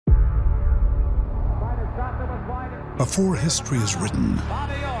Before history is written,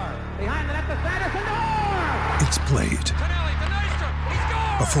 it's played.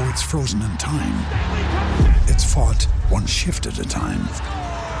 Before it's frozen in time, it's fought one shift at a time.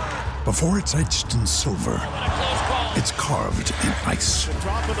 Before it's etched in silver, it's carved in ice.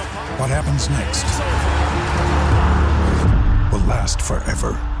 What happens next will last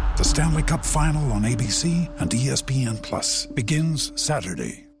forever. The Stanley Cup Final on ABC and ESPN+ begins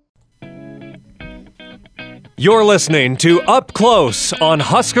Saturday. You're listening to Up Close on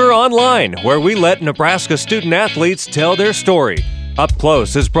Husker Online, where we let Nebraska student-athletes tell their story. Up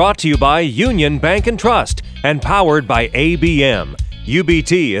Close is brought to you by Union Bank and Trust and powered by ABM.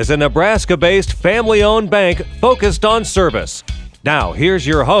 UBT is a Nebraska-based family-owned bank focused on service. Now, here's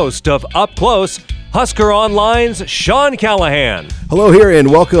your host of Up Close, Husker Online's Sean Callahan. Hello here,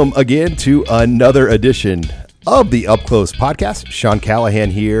 and welcome again to another edition of the Up Close podcast. Sean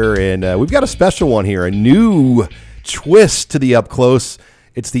Callahan here, and we've got a special one here, a new twist to the Up Close.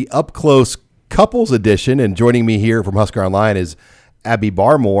 It's the Up Close Couples Edition, and joining me here from Husker Online is Abby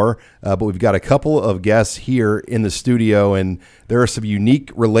Barmore, but we've got a couple of guests here in the studio, and there are some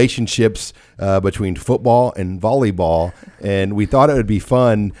unique relationships between football and volleyball, and we thought it would be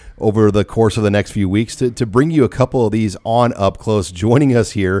fun over the course of the next few weeks to bring you a couple of these on Up Close. Joining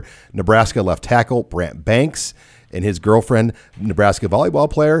us here, Nebraska left tackle Brant Banks and his girlfriend, Nebraska volleyball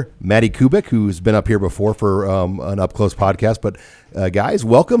player Madi Kubik, who's been up here before for an Up Close podcast. But guys,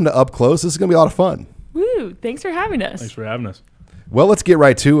 welcome to Up Close. This is going to be a lot of fun. Woo! Thanks for having us. Thanks for having us. Well, let's get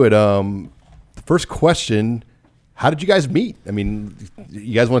right to it. The first question, how did you guys meet? I mean,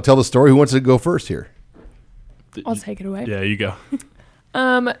 you guys want to tell the story? Who wants to go first here? I'll take it away. Yeah, you go.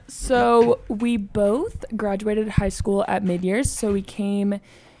 So we both graduated high school at mid-years, so we came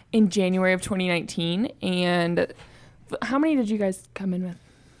in January of 2019. And how many did you guys come in with?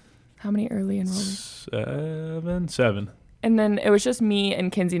 How many early enrollees? Seven. And then it was just me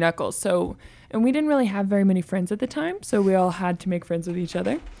and Kinsey Knuckles. And we didn't really have very many friends at the time, so we all had to make friends with each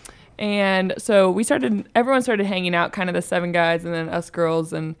other. And so everyone started hanging out, kind of the seven guys and then us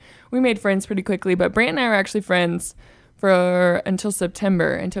girls, and we made friends pretty quickly. But Brant and I were actually friends until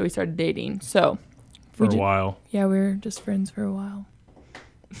September, until we started dating. So For a while. Yeah, we were just friends for a while.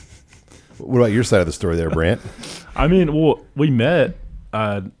 What about your side of the story there, Brant? I mean, well, we met,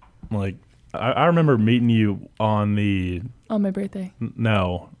 I remember meeting you on my birthday.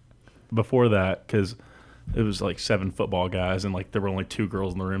 No, before that, because it was like seven football guys, and like there were only two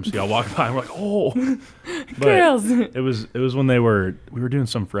girls in the room. So y'all walked by, and we're like, "Oh, girls!" It was when we were doing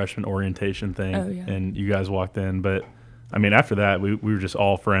some freshman orientation thing, and you guys walked in. But I mean, after that, we were just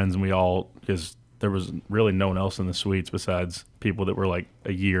all friends, and because there was really no one else in the suites besides people that were like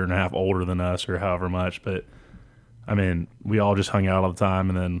a year and a half older than us, or however much. But I mean, we all just hung out all the time,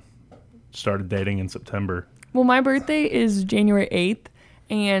 and then started dating in September. Well, my birthday is January 8th.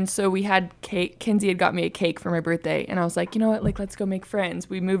 And so we had cake. Kinsey had got me a cake for my birthday. And I was like, you know what? Like, let's go make friends.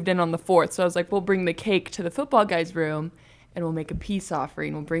 We moved in on the 4th. So I was like, we'll bring the cake to the football guys' room and we'll make a peace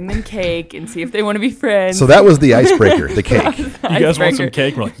offering. We'll bring them cake and see if they want to be friends. So that was the icebreaker, the cake. You guys want some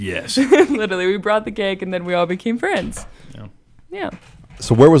cake? We're like, yes. Literally, we brought the cake and then we all became friends. Yeah.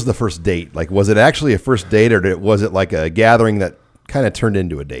 So where was the first date? Like, was it actually a first date, or was it like a gathering that kind of turned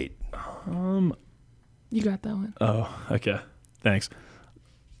into a date? You got that one. Oh, okay. Thanks.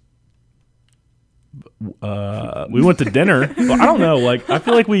 We went to dinner. Well, I don't know. Like, I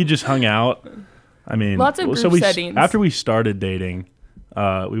feel like we just hung out. I mean, lots of group settings. After we started dating,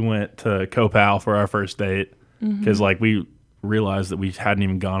 we went to Copal for our first date because, like, we realized that we hadn't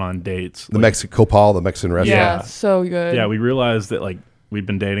even gone on dates. The Copal, the Mexican restaurant. Yeah, so good. Yeah, we realized that like we'd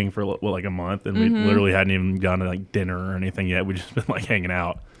been dating for like a month, and we literally hadn't even gone to like dinner or anything yet. We just been like hanging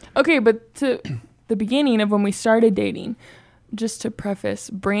out. Okay, but to the beginning of when we started dating, just to preface,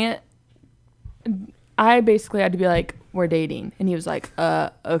 Brant, I basically had to be like, we're dating. And he was like,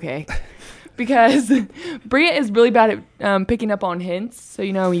 okay. Because Brant is really bad at picking up on hints. So,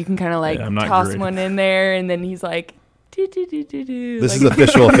 you can kind of like toss one in there. And then he's like, do. This is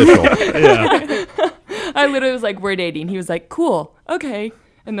official. Yeah. I literally was like, we're dating. He was like, cool. Okay.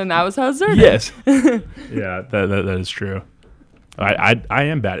 And then that was how it started. Yes. Yeah, that is true. I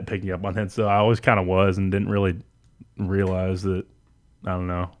am bad at picking up on hints, though. I always kind of was and didn't really realize that. I don't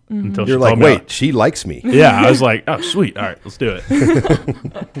know. Until you're like, wait, she likes me. Yeah, I was like, oh, sweet. All right, let's do it.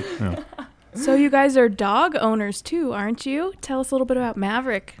 Yeah. So you guys are dog owners too, aren't you? Tell us a little bit about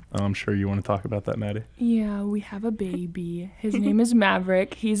Maverick. I'm sure you want to talk about that, Maddie. Yeah, we have a baby. His name is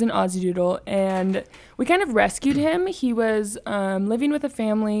Maverick. He's an Aussie Doodle, and we kind of rescued him. He was living with a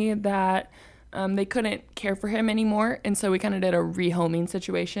family that they couldn't care for him anymore, and so we kind of did a rehoming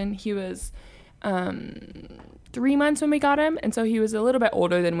situation. He was 3 months when we got him, and so he was a little bit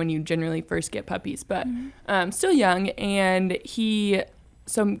older than when you generally first get puppies, but still young. And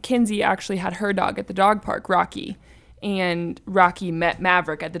so Kinsey actually had her dog at the dog park, Rocky, and Rocky met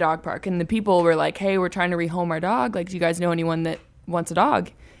Maverick at the dog park, and the people were like, hey, we're trying to rehome our dog, like, do you guys know anyone that wants a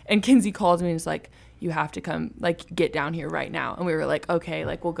dog? And Kinsey calls me and is like, you have to come, like, get down here right now. And we were like, okay,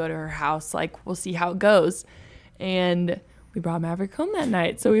 like, we'll go to her house, like, we'll see how it goes. And we brought Maverick home that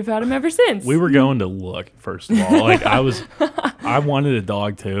night, so we've had him ever since. We were going to look, first of all. Like, I wanted a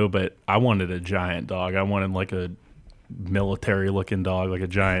dog too, but I wanted a giant dog. I wanted like a military-looking dog, like a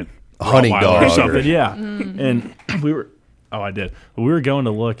giant hunting dog or something. Yeah. And we were going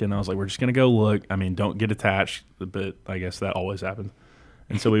to look, and I was like, we're just gonna go look. I mean, don't get attached, but I guess that always happens.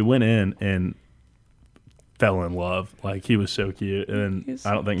 And so we went in and fell in love. Like, he was so cute, and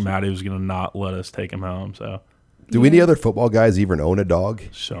I don't think Maddie was gonna not let us take him home. So. Do any other football guys even own a dog?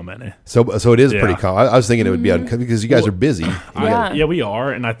 So many. So it is pretty common. I was thinking it would be because you guys are busy. Yeah, we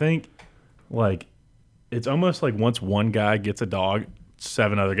are, and I think like it's almost like once one guy gets a dog,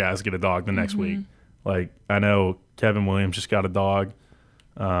 7 other guys get a dog the next week. Like, I know Kevin Williams just got a dog.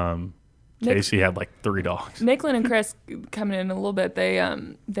 Casey had like 3 dogs. Nicklin and Chris coming in a little bit. They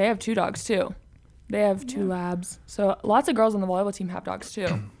have 2 dogs too. They have 2 labs. So lots of girls on the volleyball team have dogs too.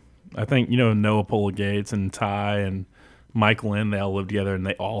 I think, Noah Pola Gates and Ty and Mike Lynn, they all live together, and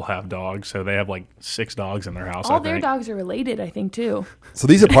they all have dogs. So they have like 6 dogs in their house. All their dogs are related, I think, too. So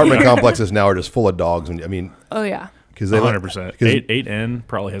these apartment complexes now are just full of dogs. I mean, oh yeah, because they 100%. 8N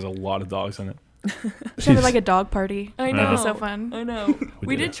probably has a lot of dogs in it. Kind of like a dog party. I know. That'd be so fun. I know.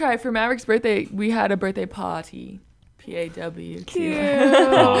 We did try for Maverick's birthday. We had a birthday party. PAW. Cute.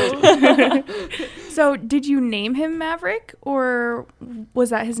 So did you name him Maverick, or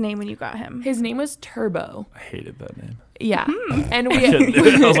was that his name when you got him? His name was Turbo. I hated that name. Yeah. And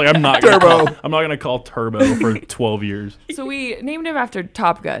I was like, I'm not gonna call Turbo for 12 years. So we named him after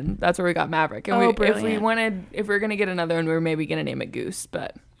Top Gun. That's where we got Maverick. And if we were gonna get another one, we were maybe gonna name it Goose,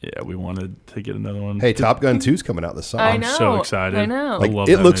 but yeah, we wanted to get another one. Hey, Top Gun 2's coming out this summer. I know. I'm so excited. I know. Like,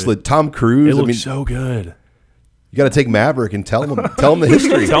 it looks like Tom Cruise. It looks so good. You got to take Maverick and tell him the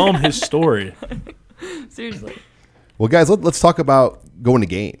history. Tell him his story. Seriously. Well, guys, let's talk about going to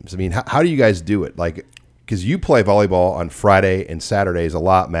games. I mean, how do you guys do it? Like, because you play volleyball on Friday and Saturdays a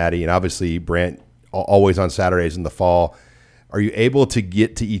lot, Maddie, and obviously Brant always on Saturdays in the fall. Are you able to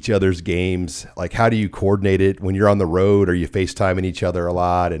get to each other's games? Like, how do you coordinate it when you're on the road? Are you FaceTiming each other a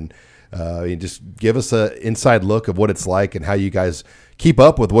lot? And just give us an inside look of what it's like and how you guys keep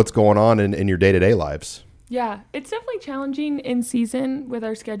up with what's going on in your day-to-day lives. Yeah, it's definitely challenging in season with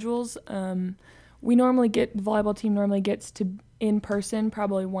our schedules. The volleyball team normally gets to in person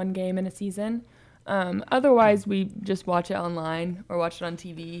probably 1 game in a season. Otherwise, we just watch it online or watch it on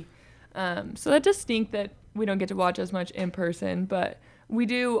TV. So that does stink that we don't get to watch as much in person, but we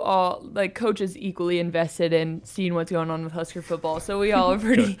do all, like, Coach is equally invested in seeing what's going on with Husker football. So we all are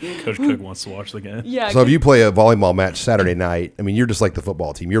pretty. Coach Cook wants to watch the game. Yeah. So if you play a volleyball match Saturday night, I mean, you're just like the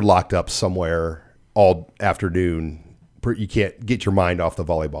football team. You're locked up somewhere all afternoon. You can't get your mind off the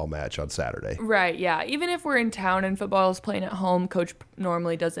volleyball match on Saturday. Right, yeah. Even if we're in town and football is playing at home, Coach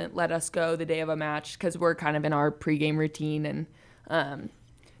normally doesn't let us go the day of a match because we're kind of in our pregame routine, and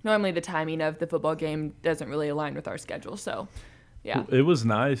normally the timing of the football game doesn't really align with our schedule. So, yeah. It was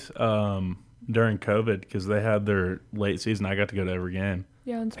nice during COVID because they had their late season. I got to go to every game.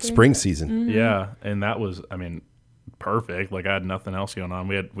 Yeah, in spring season. Mm-hmm. Yeah, and that was, I mean, perfect. Like, I had nothing else going on.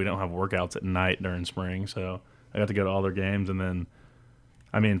 We don't have workouts at night during spring, so I got to go to all their games. And then,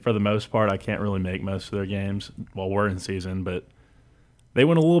 I mean, for the most part, I can't really make most of their games while we're in season, but they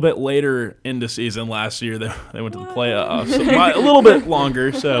went a little bit later into season last year. They went to the playoffs a little bit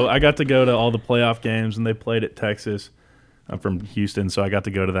longer, so I got to go to all the playoff games, and they played at Texas. I'm from Houston, so I got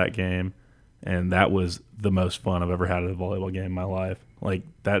to go to that game, and that was the most fun I've ever had at a volleyball game in my life. Like,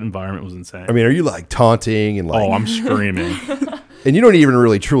 that environment was insane. I mean, are you like taunting and like? Oh, I'm screaming. And you don't even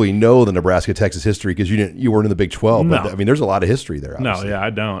really truly know the Nebraska-Texas history because you weren't in the Big 12. No. But I mean, there's a lot of history there. Obviously. No, yeah, I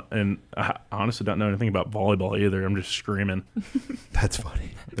don't, and I honestly don't know anything about volleyball either. I'm just screaming. That's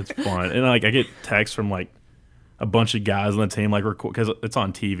funny. It's fun, and like I get texts from like a bunch of guys on the team, like record because it's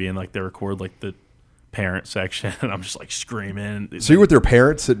on TV, and like they record like the parent section, and I'm just like screaming. So you're with their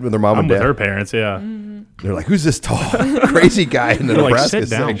parents, with their mom and dad? With her parents, yeah. Mm-hmm. They're like, "Who's this tall, crazy guy in the Nebraska like, sit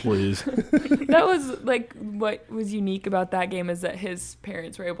down, section?" please. That was like what was unique about that game is that his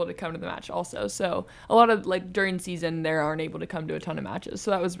parents were able to come to the match also. So a lot of like during season they aren't able to come to a ton of matches.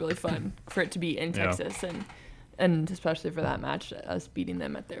 So that was really fun for it to be in Texas and especially for that match, us beating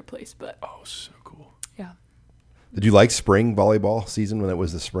them at their place. But oh, so cool. Yeah. Did you like spring volleyball season when it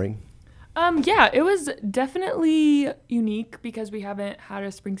was the spring? Yeah, it was definitely unique because we haven't had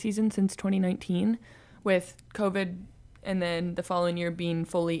a spring season since 2019 with COVID and then the following year being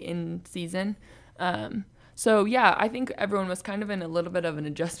fully in season. So, yeah, I think everyone was kind of in a little bit of an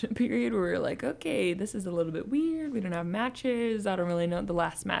adjustment period where we were like, okay, this is a little bit weird. We don't have matches. I don't really know. The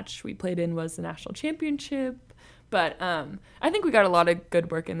last match we played in was the national championship. But I think we got a lot of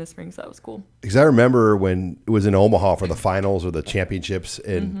good work in the spring, so that was cool. Because I remember when it was in Omaha for the finals or the championships,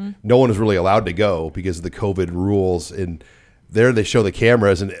 and no one was really allowed to go because of the COVID rules. And there they show the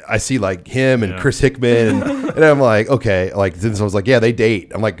cameras, and I see like him and Chris Hickman, and I'm like, okay, like since I was like, yeah, they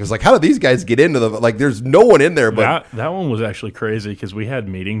date. I'm like, it's like, how did these guys get into the like? There's no one in there, but that one was actually crazy because we had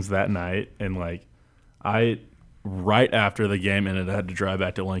meetings that night, and like right after the game ended, I had to drive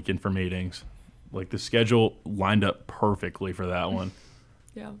back to Lincoln for meetings. Like, the schedule lined up perfectly for that one.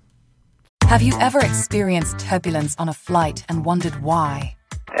 Yeah. Have you ever experienced turbulence on a flight and wondered why?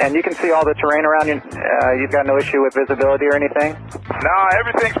 And you can see all the terrain around you. You've got no issue with visibility or anything? No,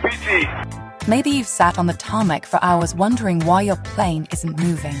 everything's peachy. Maybe you've sat on the tarmac for hours wondering why your plane isn't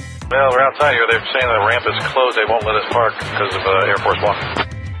moving. Well, we're outside here. They're saying the ramp is closed. They won't let us park because of Air Force One.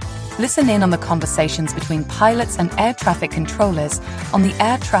 Listen in on the conversations between pilots and air traffic controllers on the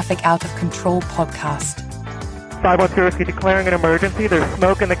Air Traffic Out of Control podcast. 510 Whiskey declaring an emergency. There's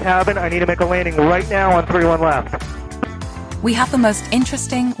smoke in the cabin. I need to make a landing right now on 31 left. We have the most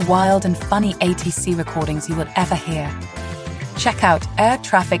interesting, wild, and funny ATC recordings you will ever hear. Check out Air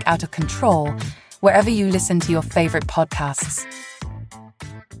Traffic Out of Control wherever you listen to your favorite podcasts.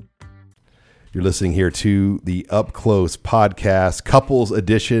 You're listening here to the Up Close podcast, couples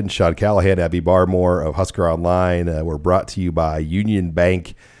edition. Sean Callahan, Abby Barmore of Husker Online. We're brought to you by Union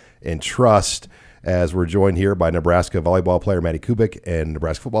Bank and Trust, as we're joined here by Nebraska volleyball player Madi Kubik and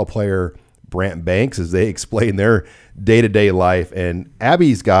Nebraska football player Brant Banks as they explain their day-to-day life. And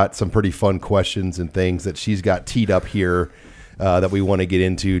Abby's got some pretty fun questions and things that she's got teed up here that we want to get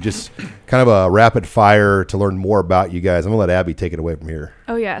into. Just kind of a rapid fire to learn more about you guys. I'm going to let Abby take it away from here.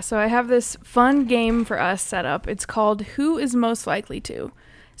 Oh, yeah. So I have this fun game for us set up. It's called Who is Most Likely To?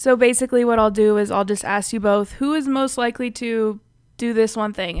 So basically what I'll do is I'll just ask you both who is most likely to do this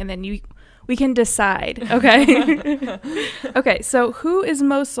one thing, and then we can decide, okay? Okay, so who is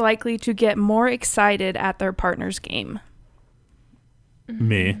most likely to get more excited at their partner's game?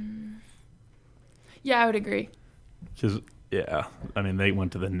 Me. Yeah, I would agree. Because, yeah, I mean, they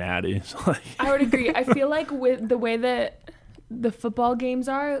went to the Natty. So like. I would agree. I feel like with the way that the football games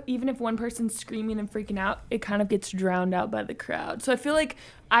are, even if one person's screaming and freaking out, it kind of gets drowned out by the crowd. So I feel like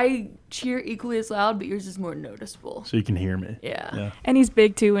I cheer equally as loud, but yours is more noticeable. So you can hear me. Yeah. And he's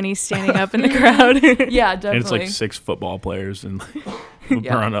big, too, when he's standing up in the crowd. Yeah, definitely. And it's like 6 football players and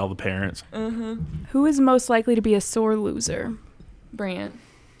around all the parents. Who is most likely to be a sore loser? Brant.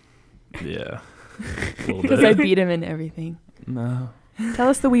 Yeah. Because I beat him in everything. No. Tell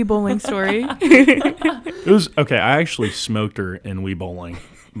us the Wii bowling story. It was okay. I actually smoked her in Wii bowling.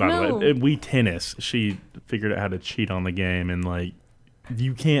 By the way, Wii tennis. She figured out how to cheat on the game, and like,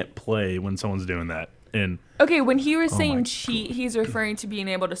 you can't play when someone's doing that. And okay, when he was saying cheat, he's referring to being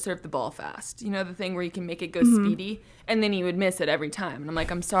able to serve the ball fast. You know, the thing where you can make it go speedy, and then he would miss it every time. And I'm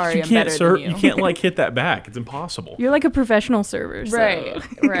like, I'm sorry, I'm better than you. You can't like hit that back. It's impossible. You're like a professional server. So.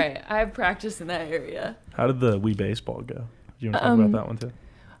 Right. I have practice in that area. How did the Wii baseball go? Do you want to talk about that one too?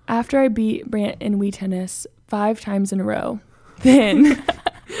 After I beat Brant in Wii tennis 5 times in a row, then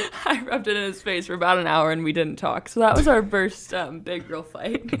I rubbed it in his face for about an hour and we didn't talk. So that was our first big real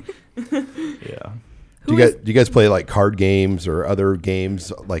fight. Yeah. Do you guys play like card games or other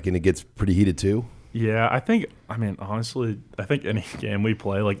games like, and it gets pretty heated too? Yeah, honestly, I think any game we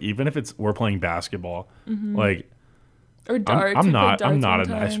play, like even if we're playing basketball, like or darts. I'm not a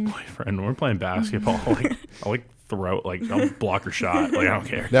nice boyfriend. When we're playing basketball, like I'll I'll block her shot. Like I don't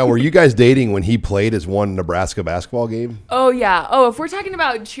care. Now, were you guys dating when he played his one Nebraska basketball game? Oh yeah. Oh, if we're talking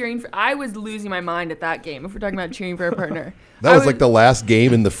about cheering I was losing my mind at that game. If we're talking about cheering for a partner, that was like the last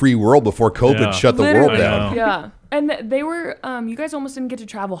game in the free world before COVID shut the world down. Yeah. And they were, you guys almost didn't get to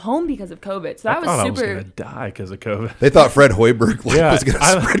travel home because of COVID. So that was super. I was going to die because of COVID. They thought Fred Hoiberg was going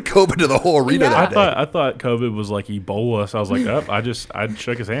to spread COVID to the whole arena that day. I thought COVID was like Ebola. So I was like, I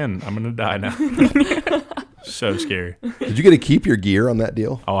shook his hand. I'm going to die now. So scary. Did you get to keep your gear on that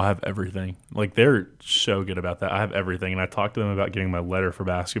deal? Oh, I have everything. Like, they're so good about that. I have everything. And I talked to them about getting my letter for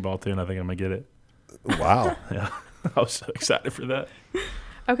basketball, too, and I think I'm going to get it. Wow. Yeah. I was so excited for that.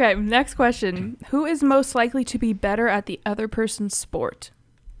 Okay, next question. Who is most likely to be better at the other person's sport?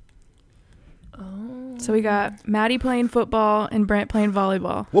 So we got Maddie playing football and Brant playing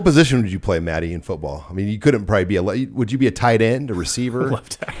volleyball. What position would you play, Maddie, in football? I mean, you couldn't probably be would you be a tight end, a receiver?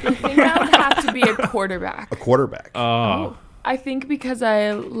 Left tackle. I think I would have to be a quarterback. A quarterback. Oh. I think because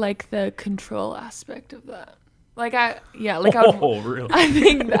I like the control aspect of that. I would, really?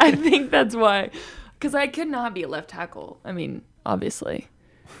 I think that's why. Because I could not be a left tackle. I mean, obviously.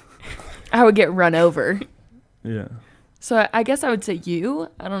 I would get run over. Yeah. So I guess I would say you.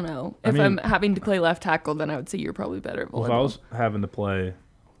 I don't know. If I'm having to play left tackle, then I would say you're probably better at volleyball. Well, if I was having to play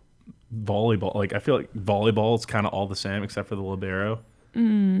volleyball, I feel like volleyball is kind of all the same except for the libero.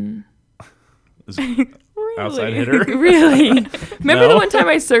 Really? Outside hitter. Really? Remember the one time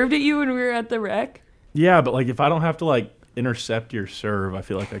I served at you when we were at the rec? Yeah, but if I don't have to intercept your serve, I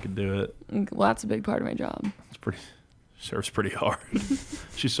feel like I could do it. Well, that's a big part of my job. Serves pretty hard.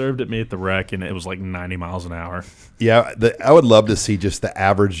 She served at me at the rec, and it was 90 miles an hour. Yeah, I would love to see just the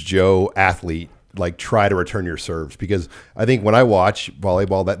average Joe athlete try to return your serves, because I think when I watch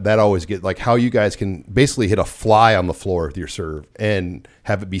volleyball, that always get how you guys can basically hit a fly on the floor with your serve and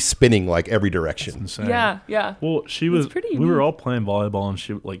have it be spinning every direction. That's insane. Yeah. Well, we were all playing volleyball, and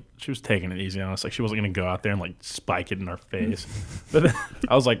she was taking it easy on us. She wasn't going to go out there and spike it in our face. But then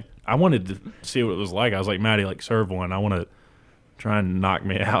I was I wanted to see what it was like. I was Maddie, serve one. I want to try and knock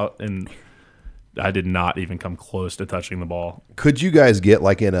me out, and I did not even come close to touching the ball. Could you guys get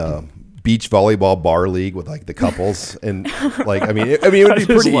in a beach volleyball bar league with the couples and it would be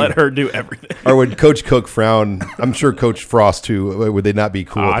pretty. Let her do everything. Or would Coach Cook frown? I'm sure Coach Frost too. Would they not be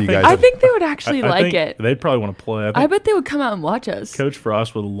cool if you guys? I think they would actually like it. They'd probably want to play. I bet they would come out and watch us. Coach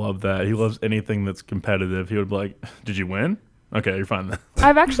Frost would love that. He loves anything that's competitive. He would be like, "Did you win? Okay, you're fine then."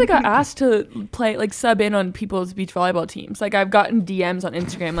 I've actually got asked to play, sub in on people's beach volleyball teams. I've gotten DMs on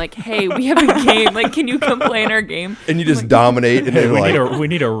Instagram hey, we have a game. Can you come play in our game? And you just dominate. And they're we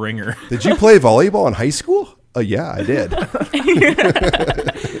need a ringer. Did you play volleyball in high school? Yeah, I did.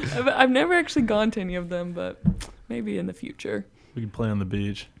 I've never actually gone to any of them, but maybe in the future. We can play on the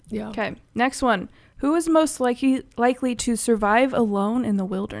beach. Yeah. Okay, next one. Who is most likely to survive alone in the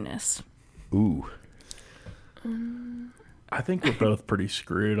wilderness? Ooh. I think we're both pretty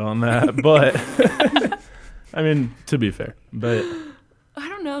screwed on that, but I mean, to be fair, but I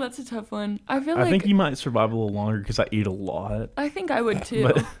don't know. That's a tough one. I think you might survive a little longer because I eat a lot. I think I would too.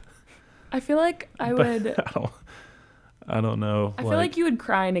 But, I feel like I would. I don't know. I feel like you would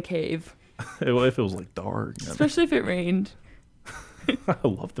cry in a cave. If it was dark, especially if it rained. I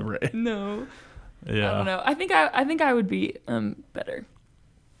love the rain. No. Yeah. I don't know. I think I would be better.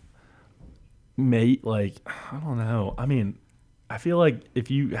 Mate, I don't know. I mean, I feel like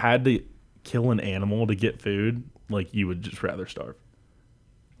if you had to kill an animal to get food, you would just rather starve.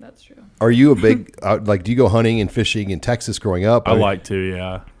 That's true. Are you a big do you go hunting and fishing in Texas growing up? I like to,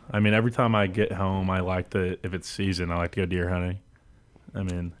 yeah. I mean, every time I get home, I like to, if it's season, I like to go deer hunting. I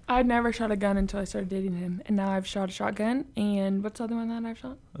mean, I'd never shot a gun until I started dating him, and now I've shot a shotgun. And what's the other one that I've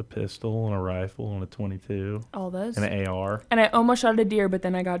shot? A pistol and a rifle and a .22. All those. And an AR. And I almost shot a deer, but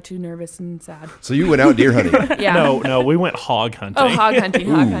then I got too nervous and sad. So you went out deer hunting? Yeah. No, we went hog hunting. Oh, hog hunting,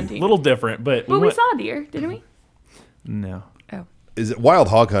 hog hunting. A little different, but we saw a deer, didn't we? No. Oh. Is it wild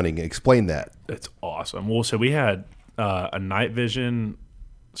hog hunting? Explain that. It's awesome. Well, so we had a night vision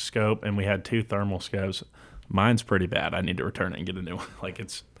scope, and we had 2 thermal scopes. Mine's pretty bad. I need to return it and get a new one.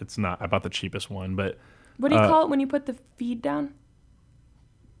 It's not. I bought the cheapest one, but what do you call it when you put the feed down?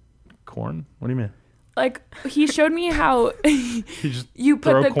 Corn? What do you mean? He showed me how you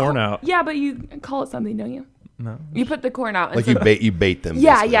put throw the corn out. Yeah, but you call it something, don't you? No. You put the corn out. You bait them.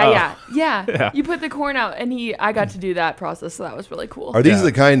 Yeah. You put the corn out, and I got to do that process, so that was really cool. Are these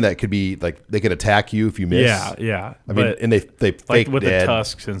the kind that could be they could attack you if you miss? Yeah. I mean, and they fake with dead. The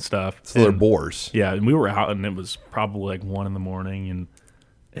tusks and stuff. So they're boars. Yeah, and we were out, and it was probably 1 a.m, and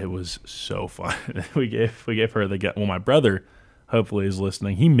it was so fun. we gave her the gun. Well, my brother hopefully is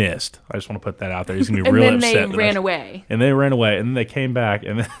listening. He missed. I just want to put that out there. He's gonna be really upset. And then they ran away. And they ran away, and then they came back,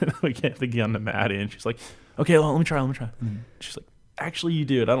 and then we gave the gun to Maddie, and she's like, "Okay, well, let me try." And she's like, "Actually, you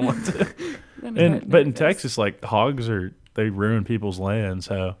do it. I don't want to." But in Texas, hogs they ruin people's land,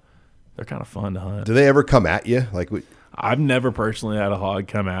 so they're kind of fun to hunt. Do they ever come at you? I've never personally had a hog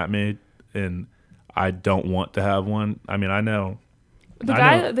come at me, and I don't want to have one. I mean, I know the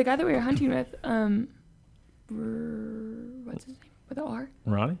guy that we were hunting with. What's his name with an R?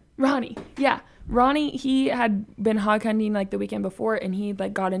 Ronnie. Yeah. Ronnie, he had been hog hunting the weekend before, and he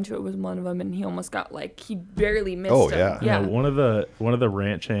got into it with one of them, and he almost got he barely missed him. Yeah. Yeah. One of the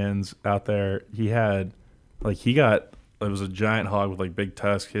ranch hands out there, he had it was a giant hog with big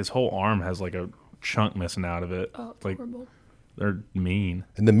tusks. His whole arm has a chunk missing out of it. Oh, it's horrible. They're mean.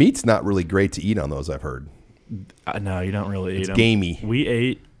 And the meat's not really great to eat on those, I've heard. No, you don't really eat them. It's gamey. We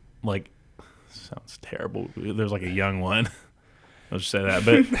ate, sounds terrible. There's like a young one. I'll just say that.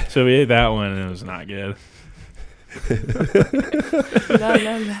 But so we ate that one, and it was not good.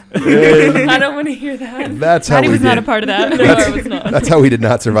 I don't want to hear that. That's how Maddie we was did. not a part of that. No, I was not. That's how we did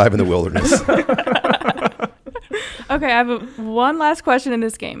not survive in the wilderness. Okay, I have one last question in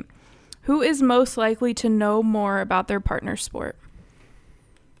this game. Who is most likely to know more about their partner's sport?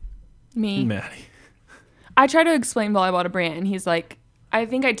 Me. Maddie. I try to explain volleyball to Brant, and he's like, I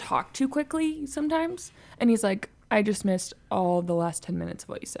think I talk too quickly sometimes. And he's like, I just missed all the last 10 minutes of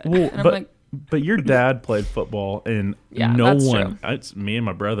what you said. Well, and I'm like, but your dad played football, and Yeah, no that's one. true. It's me and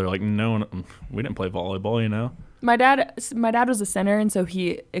my brother. No one. We didn't play volleyball, you know. my dad was a center, and so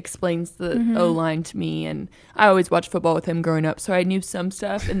he explains the O-line to me, and I always watched football with him growing up, so I knew some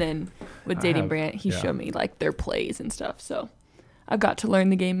stuff. And then with dating Brant, he showed me like their plays and stuff, so I've got to learn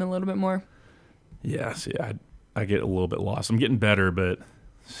the game a little bit more. Yeah, see, I get a little bit lost. I'm getting better, but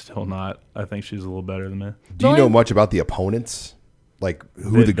still not. I think she's a little better than me. Do you know much about the opponents? Like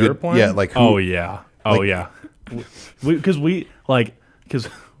who the good? Playing? Yeah, like who? Oh yeah, because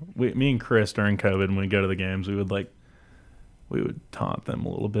me and Chris during COVID, when we go to the games, we would taunt them a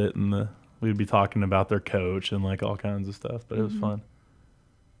little bit, and we would be talking about their coach and like all kinds of stuff. But it was fun,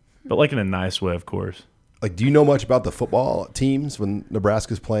 but like in a nice way, of course. Like, do you know much about the football teams when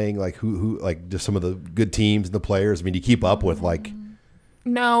Nebraska's playing? Like who like just some of the good teams and the players? I mean, do you keep up with like?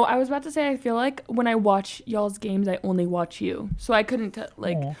 No, I was about to say, I feel like when I watch y'all's games, I only watch you. So I couldn't,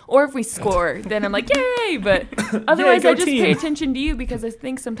 or if we score, then I'm like, yay! But otherwise, I just pay attention to you, because I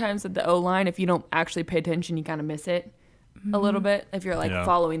think sometimes with the O-line, if you don't actually pay attention, you kind of miss it a little bit if you're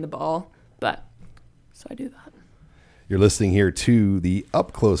following the ball. But, so I do that. You're listening here to the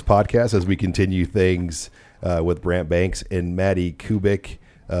Up Close podcast as we continue things with Brant Banks and Madi Kubik.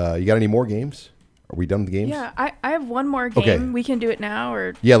 You got any more games? Are we done with the games? Yeah, I have one more game. Okay. We can do it now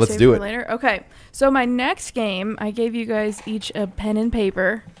or let's save do for it later. Okay, so my next game, I gave you guys each a pen and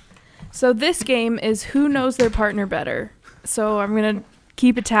paper. So this game is who knows their partner better. So I'm going to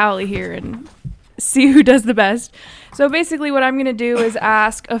keep a tally here and see who does the best. So basically what I'm going to do is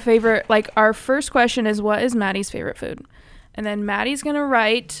ask a favorite, like our first question is, what is Maddie's favorite food? And then Maddie's going to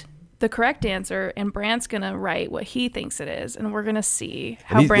write the correct answer, and Brant's going to write what he thinks it is, and we're going to see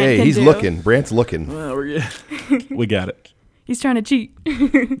how Brant can he's do. looking. Brant's looking. Well, we got it. He's trying to cheat.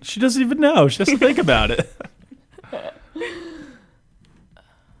 She doesn't even know. She doesn't think about it.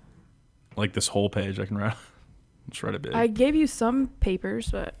 Like this whole page, I can write. Let's write it big. I gave you some papers,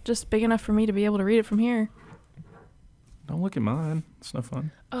 but just big enough for me to be able to read it from here. Don't look at mine. It's no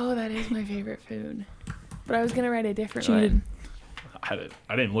fun. Oh, that is my favorite food. But I was going to write a different Cheated. one.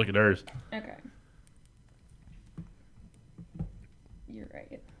 I didn't look at hers. Okay. You're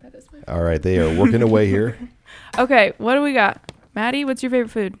right. That is my favorite. All right, they are working away here. Okay, what do we got? Maddie, what's your favorite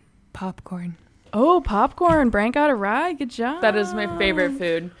food? Popcorn. Oh, popcorn. Brant got it right. Good job. That is my favorite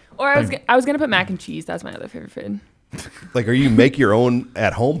food. Or I was gonna put mac and cheese. That's my other favorite food. Like, are you make your own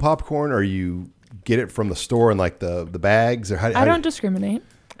at home popcorn, or you get it from the store in like the bags, or how? I don't discriminate.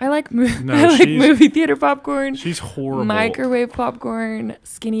 I like movie theater popcorn. She's horrible. Microwave popcorn,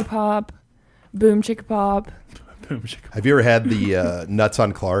 skinny pop, boom chicka pop. Boom chicka. Have you ever had the Nuts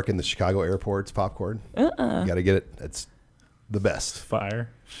on Clark in the Chicago airport's popcorn? You got to get it. It's the best.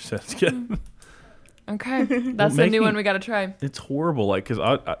 Fire. She said it's good. Okay, that's the new one we got to try. It's horrible. Like, because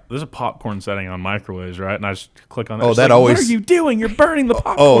there's a popcorn setting on microwaves, right? And I just click on that. Oh, It's that like, always. What are you doing? You're burning the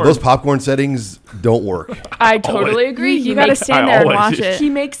popcorn. Oh, those popcorn settings don't work. I totally agree. You got to stand there and watch it. He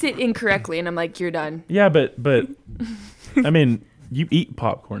makes it incorrectly, and I'm like, you're done. Yeah, but I mean, you eat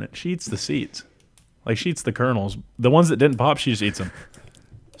popcorn. She eats the seeds. Like, she eats the kernels. The ones that didn't pop, she just eats them.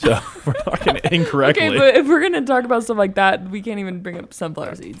 So we're talking incorrectly. Okay, but if we're gonna talk about stuff like that, we can't even bring up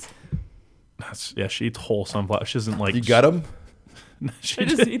sunflower seeds. She eats whole sunflower. She doesn't like. You got them? She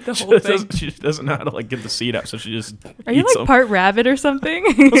just eat the whole thing. She doesn't know how to like get the seed out, so she just. Are you eats like them. part rabbit or something?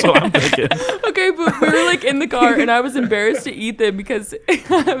 That's what I'm thinking. Okay, but we were like in the car, and I was embarrassed to eat them because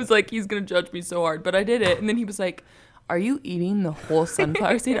I was like, he's gonna judge me so hard, but I did it, and then he was like, "Are you eating the whole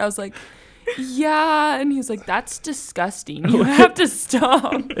sunflower seed?" I was like, "Yeah," and he was like, "That's disgusting. You have to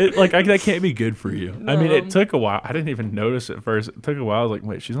stop." That can't be good for you. No. I mean, it took a while. I didn't even notice at first. It took a while. I was like,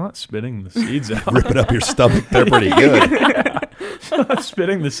 wait, she's not spitting the seeds out. Ripping up your stomach. They're pretty good. She's not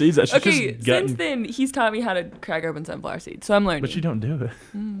spitting the seeds out. She's Okay, just since then he's taught me how to crack open sunflower seeds, so I'm learning. But you don't do it.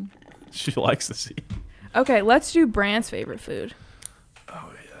 She likes the seed. Okay, let's do Brant's favorite food.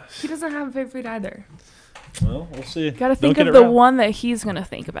 Oh yes. He doesn't have a favorite food either. Well, we'll see. Got to think of the one that he's going to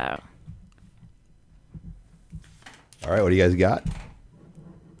think about. All right, what do you guys got?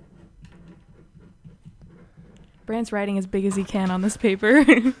 Brant's writing as big as he can on this paper.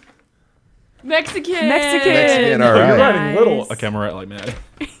 Mexican. Mexican, all right. You're writing little. Okay, I'm going to write like Maddie.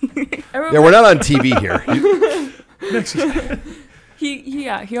 Yeah, we're not on TV here.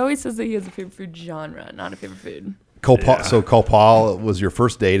 He always says that he has a favorite food genre, not a favorite food. So Copal was your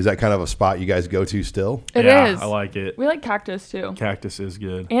first date. Is that kind of a spot you guys go to still? It is. I like it. We like Cactus too. Cactus is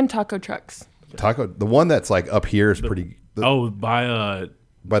good. And taco trucks. The one that's like up here is pretty. By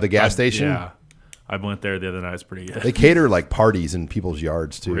the gas station. Yeah, I went there the other night. It's pretty good. They cater like parties in people's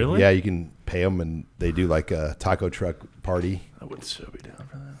yards too. Really? Yeah, you can pay them, and they do like a taco truck party. I would so be down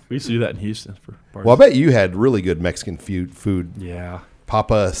for that. We used to do that in Houston for parties. Well, I bet you had really good Mexican food. Yeah.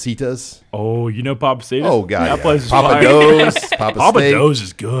 Papacitas. Oh, you know Papacitas? Oh God, that place is Papa Do's. Papa Do's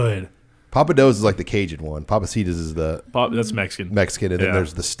is good. Papa Do's is like the Cajun one. Papacitas is the that's Mexican. And then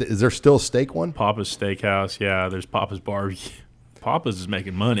there's is there still a steak one? Papa's Steakhouse. Yeah, there's Papa's Barbecue. Papa's is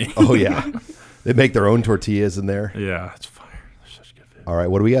making money. Oh yeah, they make their own tortillas in there. Yeah, it's fire. They're such good food. All right,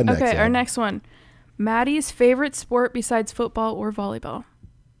 what do we got next? Okay, our next one. Maddie's favorite sport besides football or volleyball.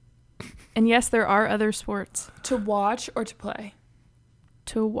 And yes, there are other sports. To watch or to play?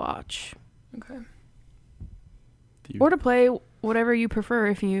 To watch. Okay. Or to play, whatever you prefer.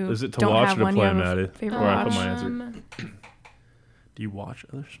 If you is it to don't watch have or to one, play, you have Maddie? a favorite Where I watch. put my answer. Do you watch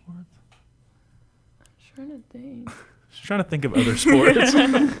other sports? Trying to think. Just trying to think of other sports.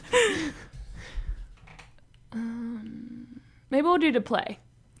 Maybe we'll do to play.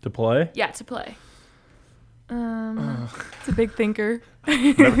 To play? Yeah, to play. It's a big thinker.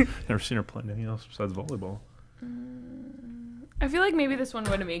 Never seen her play anything else besides volleyball. I feel like maybe this one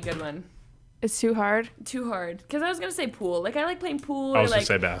wouldn't be a good one. It's too hard. Too hard. Because I was going to say pool. Like, I like playing pool. I was or going like to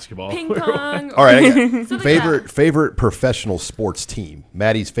say basketball. ping pong. All right, I got Something like that. favorite professional sports team.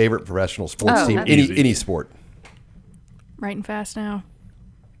 Maddie's favorite professional sports team. that's Any sport. Writing fast now.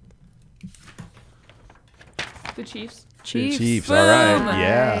 The Chiefs. Chiefs. All right.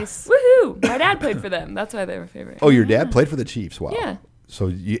 Nice. Yeah. Woohoo! My dad played for them. That's why they were favorite. Oh, your dad played for the Chiefs. Wow. Yeah. So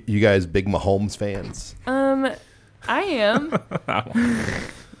you guys big Mahomes fans? I am.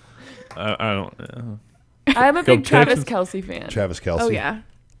 I don't. I'm a big Travis Texans. Kelce fan. Travis Kelce. Oh yeah,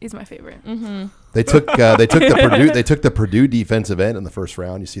 he's my favorite. Mm-hmm. They took the Purdue defensive end in the first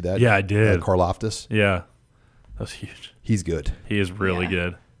round. You see that? Yeah, I did. Karlaftis. Yeah. That was huge. He's good. He is really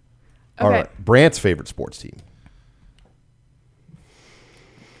good. Okay. All right. Brant's favorite sports team.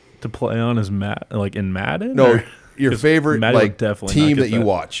 To play on is like in Madden? No, or? your 'Cause favorite Madden would definitely team not that get you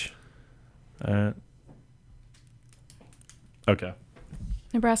watch. Okay.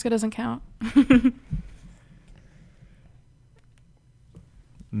 Nebraska doesn't count.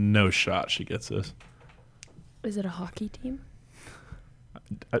 No shot she gets this. Is it a hockey team?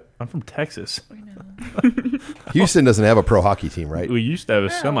 I'm from Texas. I know. Houston doesn't have a pro hockey team, right? We used to have a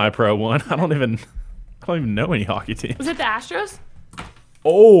semi-pro one. I don't even know any hockey teams. Was it the Astros?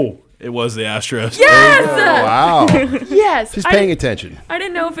 Oh, it was the Astros. Yes! Wow. Yes. She's paying attention. I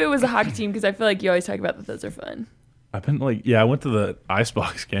didn't know if it was a hockey team because I feel like you always talk about that those are fun. I've been I went to the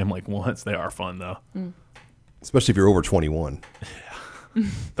Icebox game like once. They are fun though. Especially if you're over 21.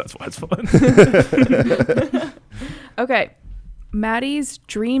 That's why it's fun. Okay, Maddie's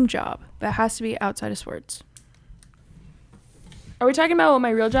dream job that has to be outside of sports. Are we talking about what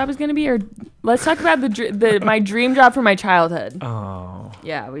my real job is going to be, or let's talk about my dream job from my childhood? Oh.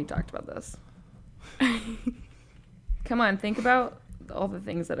 Yeah, we talked about this. Come on, think about all the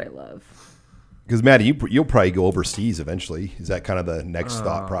things that I love. Because Maddie, you'll probably go overseas eventually. Is that kind of the next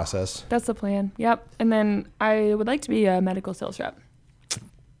thought process? That's the plan. Yep. And then I would like to be a medical sales rep.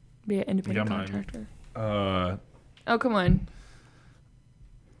 Be an independent contractor. Oh, come on.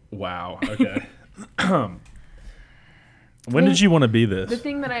 Wow. Okay. When did you want to be this? The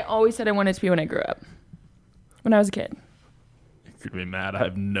thing that I always said I wanted to be when I grew up. When I was a kid. You're going to be mad. I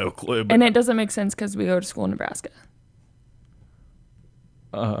have no clue. And it doesn't make sense because we go to school in Nebraska.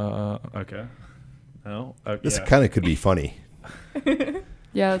 Okay. No. Okay. This kind of could be funny.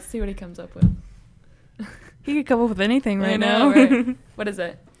 Yeah, let's see what he comes up with. He could come up with anything I right know, now. right? What is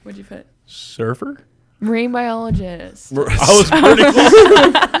it? What'd you put? Surfer? Marine biologist. I was pretty close.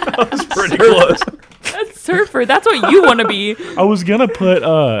 I was pretty close. That's surfer. That's what you want to be. I was going to put,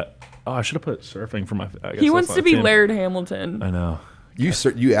 I should have put surfing for my, I guess He that's wants not to be a team. Laird Hamilton. I know.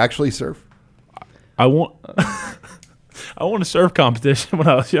 You actually surf? I won a surf competition when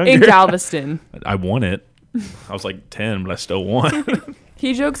I was younger. In Galveston. I won it. I was like 10, but I still won.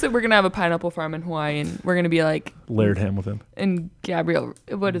 He jokes that we're going to have a pineapple farm in Hawaii and we're going to be like... Laird Hamilton. And Gabrielle...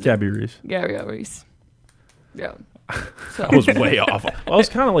 What is Gabby Reese. it? Gabrielle Reese. Yeah. So. I was way off. I was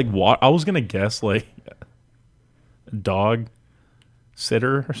kind of like, I was going to guess like dog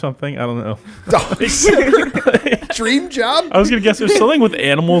sitter or something. I don't know. Dog sitter? Dream job? I was going to guess there's something with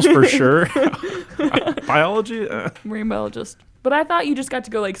animals for sure. Biology? Marine biologist. But I thought you just got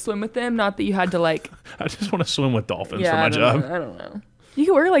to go, like, swim with them, not that you had to, like... I just want to swim with dolphins for my job. I don't know. You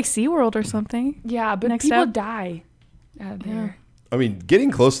could work like SeaWorld or something. Yeah, but people die out there. I mean, getting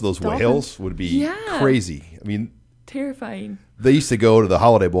close to those whales would be crazy. I mean... Terrifying. They used to go to the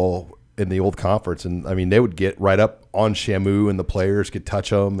Holiday Bowl in the old conference, and, I mean, they would get right up on Shamu, and the players could touch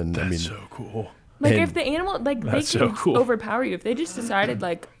them. And That's so cool. Like, if the animal, like, they could overpower you. If they just decided,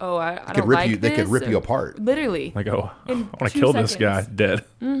 like, oh, I don't like this. They could rip you apart. Literally. Like, oh, I want to kill this guy dead.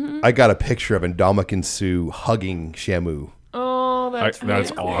 Mm-hmm. I got a picture of Ndamukong Suh hugging Shamu. Oh, that's really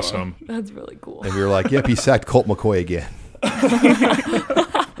cool. Awesome. That's really cool. And we were like, yep, he sacked Colt McCoy again.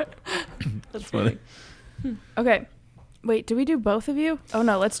 That's funny. Okay. Wait, do we do both of you? Oh,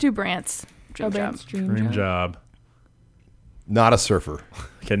 no, let's do Brant's dream job. Dream job. Not a surfer.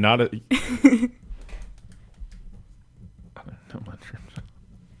 Okay, not a...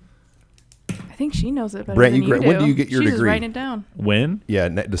 I think she knows it better Brant, than you do. when do you get your She's degree? Just writing it down. When? Yeah,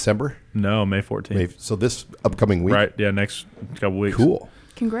 December? No, May 14th. So this upcoming week? Right, yeah, next couple weeks. Cool.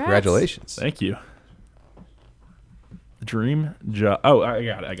 Congrats. Congratulations. Thank you. Dream job. Oh, I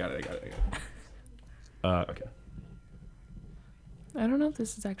got it. Okay. I don't know if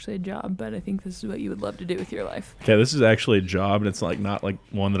this is actually a job, but I think this is what you would love to do with your life. Okay, this is actually a job, and it's like not like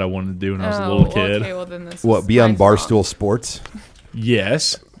one that I wanted to do when I was a little kid. Okay, well then this be on Barstool Sports?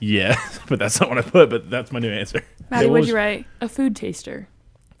 Yes, but that's not what I put, but that's my new answer. Maddie, what'd you write? A food taster.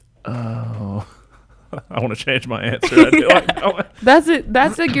 Oh, I want to change my answer. I do like, That's it.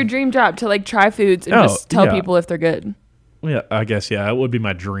 That's like your dream job, to like try foods and just tell people if they're good. Yeah, I guess, it would be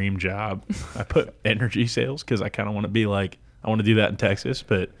my dream job. I put energy sales because I kind of want to be like, I want to do that in Texas,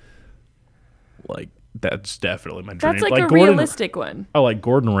 but like that's definitely my dream. That's like a realistic one. Oh, like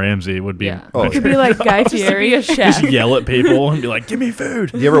Gordon Ramsay would be. Yeah. You could be like Guy Fieri, a chef. Just yell at people and be like, "Give me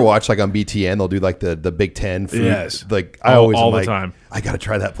food." Do you ever watch like on BTN? They'll do like the Big Ten food. Yes. Like I always all am the time. I got to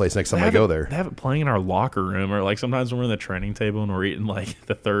try that place next time I go there. They have it playing in our locker room, or like sometimes when we're in the training table and we're eating like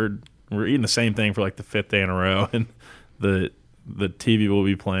we're eating the same thing for like the 5th day in a row, and the TV will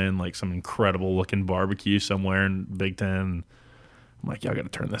be playing like some incredible looking barbecue somewhere in Big Ten. I'm like, y'all got to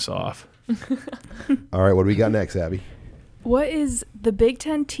turn this off. All right, what do we got next, Abby? What is the Big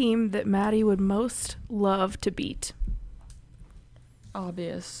Ten team that Maddie would most love to beat?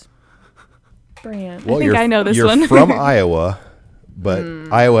 Obvious. Brant. Well, I think I know this one. You're from Iowa, but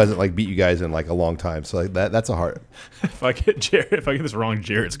Iowa hasn't like beat you guys in like a long time, so like that's a hard. If I get this wrong,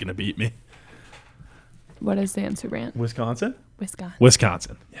 Jarrett's gonna beat me. What is the answer, Brant? Wisconsin. Yes.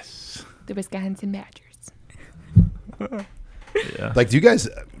 Yes. The Wisconsin Badgers. Yeah. Like, do you guys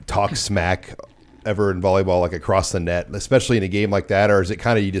talk smack ever in volleyball, like across the net, especially in a game like that, or is it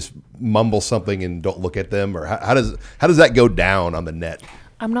kind of you just mumble something and don't look at them, or how does that go down on the net?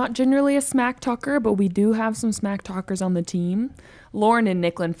 I'm not generally a smack talker, but we do have some smack talkers on the team. Lauren and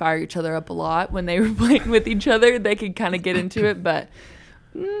Nicklin fire each other up a lot when they were playing with each other. They could kind of get into it, but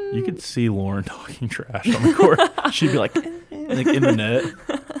you could see Lauren talking trash on the court. She'd be like in the net.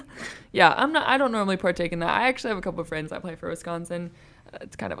 Yeah, I don't normally partake in that. I actually have a couple of friends that play for Wisconsin.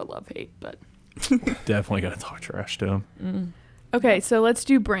 It's kind of a love-hate, but definitely got to talk trash to him. Okay, so let's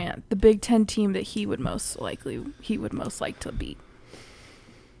do Brant, the Big Ten team that he would most like to beat.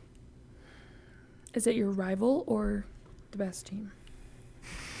 Is it your rival or the best team?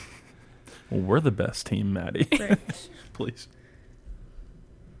 Well, we're the best team, Maddie. Right. Please.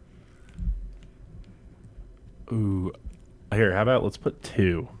 Ooh, here. How about let's put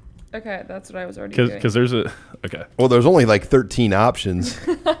 2. Okay, that's what I was already doing. Because there's a okay. Well, there's only like 13 options,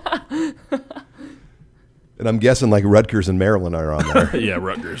 and I'm guessing like Rutgers and Maryland are on there. Yeah,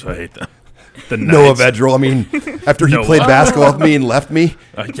 Rutgers. I hate them. Noah Vedral. I mean, after he played basketball with me and left me.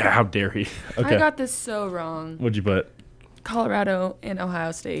 Yeah, how dare he? Okay. I got this so wrong. What'd you put? Colorado and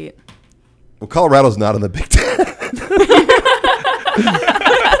Ohio State. Well, Colorado's not in the Big Ten.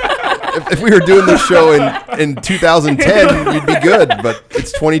 If we were doing this show in 2010, we'd be good, but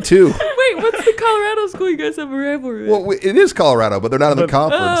it's 22. Wait, what's the Colorado school you guys have a rivalry with? Well, it is Colorado, but they're not in the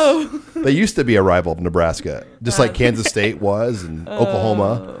conference. Oh. They used to be a rival of Nebraska, just like Kansas State was and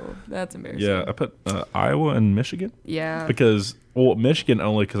Oklahoma. That's embarrassing. Yeah, I put Iowa and Michigan. Yeah. Because, Michigan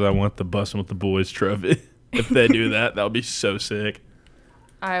only because I want the Bussin' with the Boys trophy. If they do that would be so sick.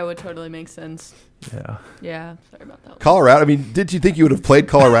 Iowa totally makes sense. Yeah. Yeah, sorry about that. Colorado, I mean, did you think you would have played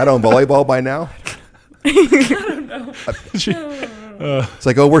Colorado in volleyball by now? I don't know. It's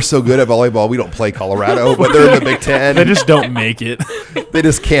like, we're so good at volleyball, we don't play Colorado, but they're in the Big Ten. They just don't make it. They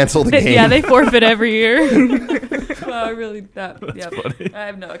just cancel the game. Yeah, they forfeit every year. Well, really, that's funny. I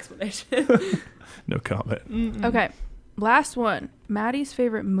have no explanation. No comment. Mm-mm. Okay, last one. Maddie's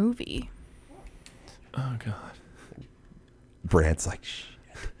favorite movie. Oh God. Brant's like, shit.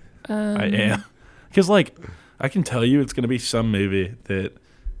 I am, because like I can tell you it's gonna be some movie that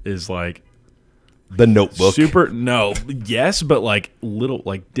is like The Notebook. Yes, but like little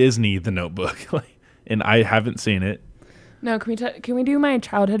like Disney, The Notebook, like, and I haven't seen it. No, can we do my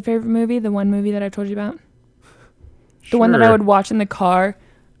childhood favorite movie? The one movie that I told you about. The one that I would watch in the car,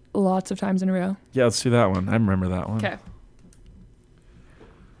 lots of times in a row. Yeah, let's do that one. I remember that one. Okay.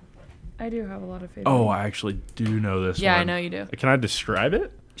 I do have a lot of favorite. Oh, I actually do know this one. Yeah, I know you do. Can I describe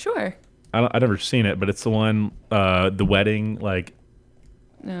it? Sure. I've never seen it, but it's the one, the wedding, like.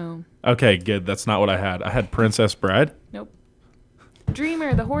 No. Okay, good. That's not what I had. I had Princess Bride. Nope.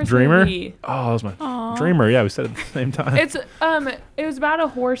 Dreamer, the horse Dreamer? movie. Oh, that was my Dreamer. Yeah, we said it at the same time. It's it was about a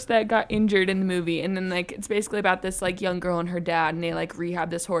horse that got injured in the movie, and then like it's basically about this like young girl and her dad, and they like rehab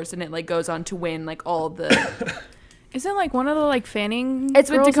this horse, and it like goes on to win like all the. Isn't like one of the like Fanning? It's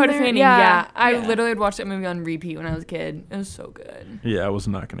with girls Dakota in there? Fanning. Yeah. I literally would watch that movie on repeat when I was a kid. It was so good. Yeah, I was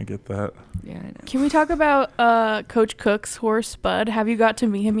not gonna get that. Yeah, I know. Can we talk about Coach Cook's horse, Bud? Have you got to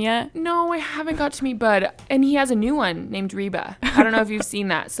meet him yet? No, I haven't got to meet Bud, and he has a new one named Reba. I don't know if you've seen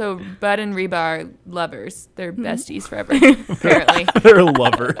that. So Bud and Reba are lovers. They're besties forever, apparently. They're a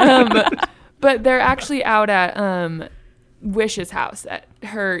lover. But they're actually out at Wish's house at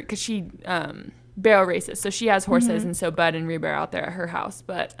her because she barrel races, so she has horses, and so Bud and Reba are out there at her house.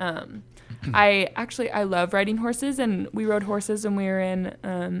 But I love riding horses, and we rode horses when we were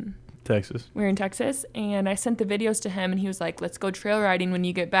in Texas. We were in Texas, and I sent the videos to him, and he was like, "Let's go trail riding when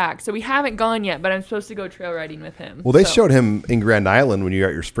you get back." So we haven't gone yet, but I'm supposed to go trail riding with him. Well, they showed him in Grand Island when you were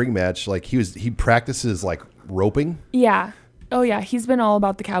at your spring match. Like he practices like roping. Yeah. Oh yeah, he's been all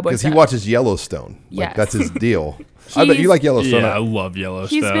about the cowboy because stuff. he watches Yellowstone. Yes. Like that's his deal. I bet you like Yellowstone. Yeah, I love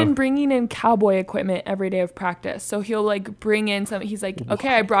Yellowstone. He's been bringing in cowboy equipment every day of practice. So he'll like bring in some. He's like,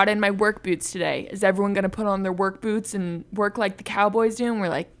 okay, I brought in my work boots today. Is everyone gonna put on their work boots and work like the cowboys do? And we're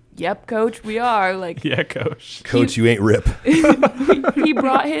like, yep, coach, we are. Like, yeah, coach. Coach, you ain't Rip. He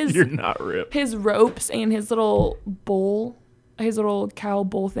brought his. You're not Rip. His ropes and his little bowl. His little cow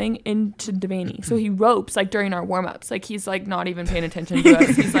bowl thing into Devaney. So he ropes like during our warm-ups. Like he's like not even paying attention to us.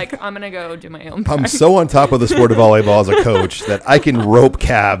 He's like, I'm going to go do my own part. I'm so on top of the sport of volleyball as a coach that I can rope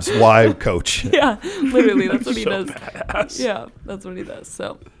calves while I coach. Yeah, literally. That's what he does. Badass. Yeah, that's what he does.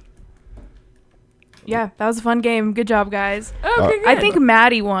 So. Yeah, that was a fun game. Good job, guys. Okay, good. I think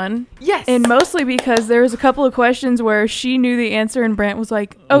Maddie won. Yes. And mostly because there was a couple of questions where she knew the answer and Brant was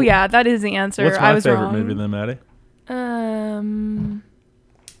like, oh yeah, that is the answer. What's my I was favorite wrong. movie then, Maddie?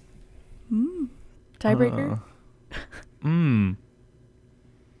 Tiebreaker?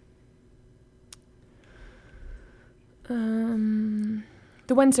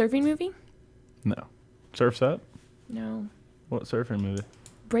 The one surfing movie? No. Surf's Up? No. What surfing movie?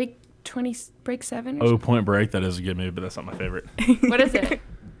 Break 7 or Oh, Point Break. That is a good movie, but that's not my favorite. What is it?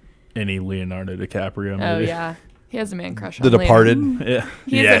 Any Leonardo DiCaprio movie. Oh, yeah. He has a man crush on The Departed. Yeah.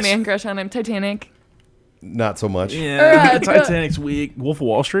 He has a man crush on him. Titanic. Not so much. Yeah. Titanic's weak. Wolf of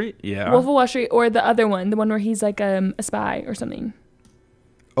Wall Street? Yeah. Wolf of Wall Street, or the other one, the one where he's like a spy or something.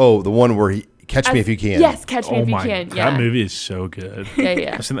 Oh, the one where he Catch Me If You Can. Yes, Catch Me If You Can. Yeah. That movie is so good.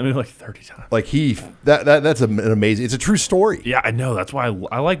 Yeah. I've seen that movie like 30 times. Like that's an amazing. It's a true story. Yeah, I know. That's why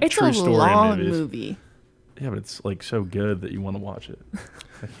I like it's true story long movies. Movie. Yeah, but it's like so good that you want to watch it.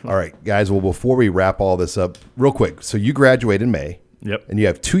 All right, guys. Well, before we wrap all this up, real quick. So you graduate in May. Yep. And you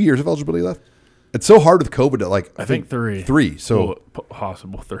have 2 years of eligibility left. It's so hard with COVID. I think 3. 3. So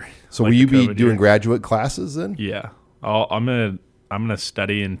possible 3. So will you be doing graduate classes then? Yeah. I'm gonna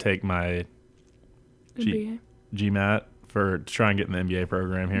study and take my GMAT to try and get in the MBA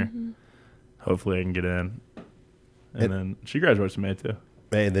program here. Mm-hmm. Hopefully I can get in. And then she graduates in May too.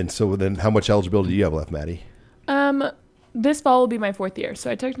 And then how much eligibility do you have left, Maddie? This fall will be my 4th year, so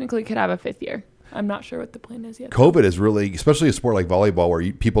I technically could have a 5th year. I'm not sure what the plan is yet. COVID is really, especially a sport like volleyball where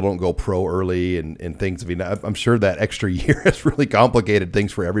people don't go pro early and things. I mean, I'm sure that extra year has really complicated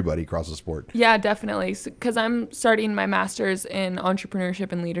things for everybody across the sport. Yeah, definitely. Because I'm starting my master's in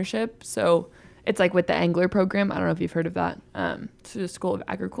entrepreneurship and leadership. So it's like with the Angler program. I don't know if you've heard of that. It's the School of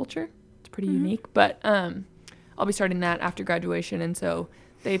Agriculture. It's pretty unique. But I'll be starting that after graduation. And so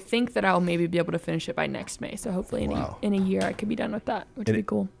they think that I'll maybe be able to finish it by next May. So hopefully in a year I could be done with that, which would be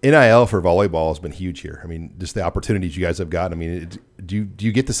cool. NIL for volleyball has been huge here. I mean, just the opportunities you guys have gotten. I mean, do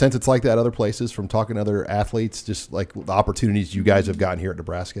you get the sense it's like that other places from talking to other athletes, just like the opportunities you guys have gotten here at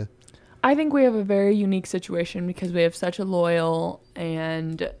Nebraska? I think we have a very unique situation because we have such a loyal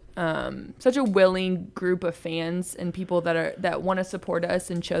and such a willing group of fans and people that want to support us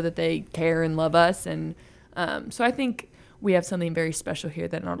and show that they care and love us. And so I think we have something very special here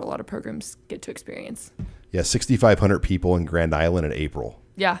that not a lot of programs get to experience. Yeah, 6,500 people in Grand Island in April.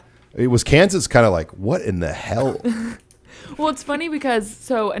 Yeah. It was Kansas kind of like, what in the hell? Well, it's funny because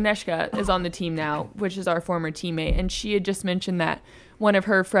Aneshka is on the team now, which is our former teammate, and she had just mentioned that one of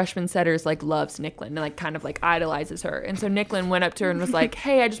her freshman setters loves Nicklin and kind of idolizes her. And so Nicklin went up to her and was like,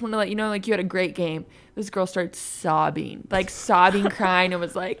 "Hey, I just want to let you know you had a great game." This girl started sobbing, crying, and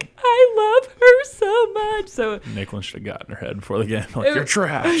was like, "I love her so much." So Nicklin should have gotten her head before the game. You're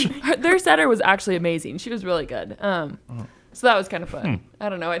trash. Their setter was actually amazing. She was really good. So that was kind of fun. I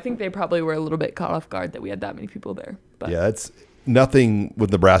don't know. I think they probably were a little bit caught off guard that we had that many people there. But yeah, it's nothing with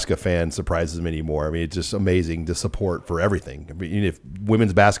Nebraska fans surprises me anymore. I mean, it's just amazing to support for everything. I mean, if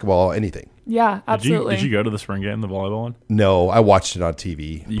women's basketball, anything. Yeah, absolutely. Did you go to the spring game, the volleyball one? No, I watched it on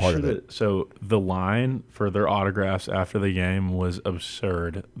TV. Part of it. So the line for their autographs after the game was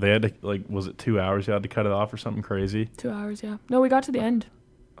absurd. They had to was it 2 hours? You had to cut it off or something crazy? 2 hours, yeah. No, we got to the end.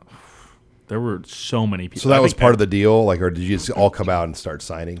 There were so many people. So that was part of the deal, or did you just all come out and start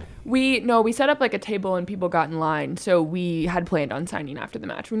signing? We set up a table and people got in line. So we had planned on signing after the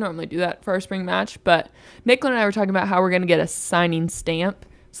match. We normally do that for our spring match, but Nicklin and I were talking about how we're going to get a signing stamp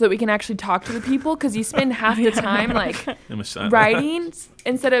so that we can actually talk to the people, because you spend half the time writing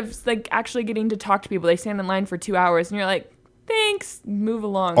instead of actually getting to talk to people. They stand in line for 2 hours and you're like, thanks, move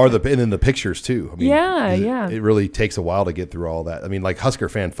along. And then the pictures too. I mean, yeah. It really takes a while to get through all that. I mean, Husker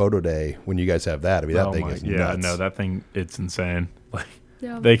Fan Photo Day, when you guys have that, I mean, that thing is nuts. Yeah, no, that thing, it's insane.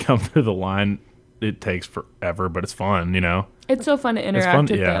 They come through the line, it takes forever, but it's fun, It's so fun to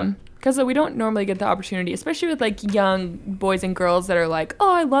interact with them. Because we don't normally get the opportunity, especially with young boys and girls that are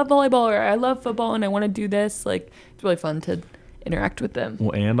oh, I love volleyball or I love football and I want to do this. It's really fun to interact with them.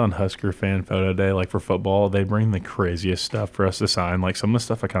 Well, and on Husker Fan Photo Day, for football, they bring the craziest stuff for us to sign. Some of the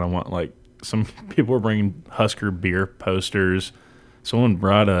stuff I kind of want, some people were bringing Husker beer posters. Someone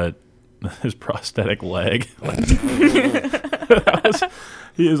brought his prosthetic leg.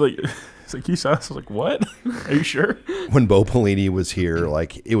 He was like, you saw this? I was like, what? Are you sure? When Bo Pelini was here,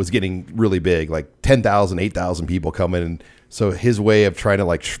 it was getting really big, 10,000, 8,000 people coming. And so his way of trying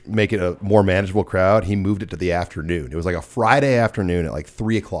to make it a more manageable crowd, he moved it to the afternoon. It was a Friday afternoon at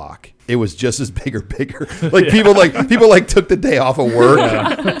 3 o'clock. It was just as big or bigger. People took the day off of work.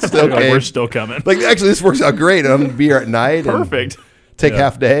 Yeah. Still okay. We're still coming. Actually, this works out great. I'm gonna be here at night. Perfect. And take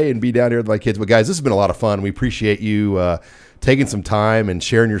half day and be down here with my kids. But guys, this has been a lot of fun. We appreciate you taking some time and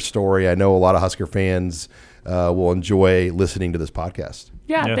sharing your story. I know a lot of Husker fans will enjoy listening to this podcast.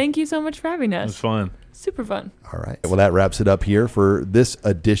 Yeah, thank you so much for having us. It was fun. Super fun. All right. Well, that wraps it up here for this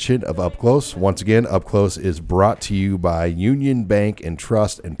edition of Up Close. Once again, Up Close is brought to you by Union Bank and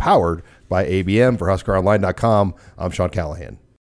Trust and powered by ABM. For HuskerOnline.com, I'm Sean Callahan.